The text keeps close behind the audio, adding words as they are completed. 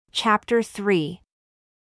Chapter 3.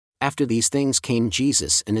 After these things came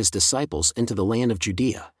Jesus and his disciples into the land of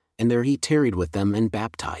Judea, and there he tarried with them and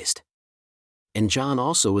baptized. And John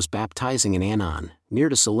also was baptizing in Aenon, near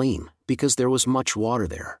to Salim, because there was much water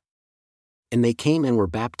there. And they came and were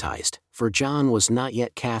baptized, for John was not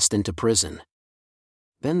yet cast into prison.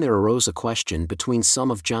 Then there arose a question between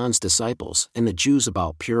some of John's disciples and the Jews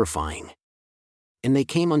about purifying. And they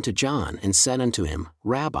came unto John and said unto him,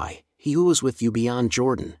 Rabbi, he who was with you beyond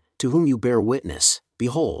Jordan, to whom you bear witness,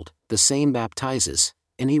 behold, the same baptizes,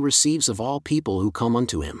 and he receives of all people who come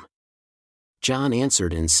unto him. John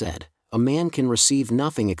answered and said, A man can receive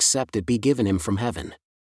nothing except it be given him from heaven.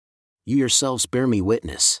 You yourselves bear me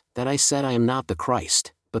witness, that I said I am not the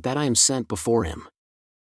Christ, but that I am sent before him.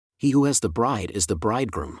 He who has the bride is the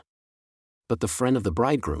bridegroom. But the friend of the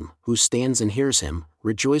bridegroom, who stands and hears him,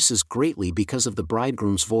 rejoices greatly because of the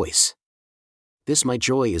bridegroom's voice. This my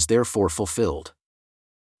joy is therefore fulfilled.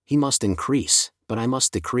 He must increase, but I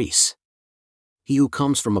must decrease. He who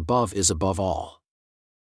comes from above is above all.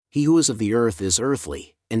 He who is of the earth is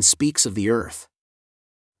earthly, and speaks of the earth.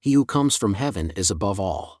 He who comes from heaven is above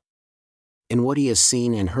all. In what he has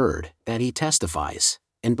seen and heard, that he testifies,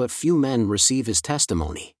 and but few men receive his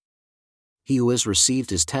testimony. He who has received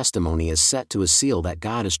his testimony is set to his seal that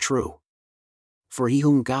God is true. For he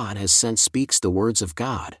whom God has sent speaks the words of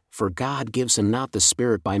God, for God gives him not the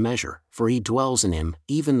Spirit by measure, for he dwells in him,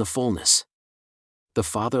 even the fullness. The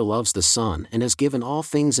Father loves the Son and has given all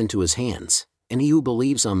things into his hands, and he who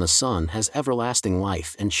believes on the Son has everlasting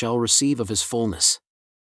life and shall receive of his fullness.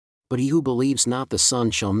 But he who believes not the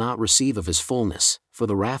Son shall not receive of his fullness, for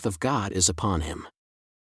the wrath of God is upon him.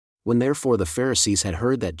 When therefore the Pharisees had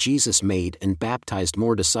heard that Jesus made and baptized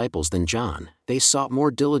more disciples than John, they sought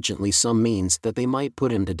more diligently some means that they might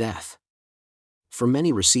put him to death. For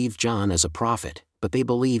many received John as a prophet, but they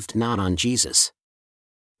believed not on Jesus.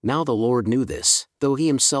 Now the Lord knew this, though he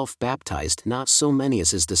himself baptized not so many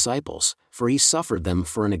as his disciples, for he suffered them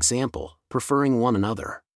for an example, preferring one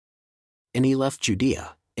another. And he left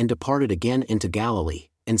Judea, and departed again into Galilee,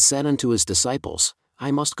 and said unto his disciples,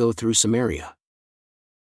 I must go through Samaria.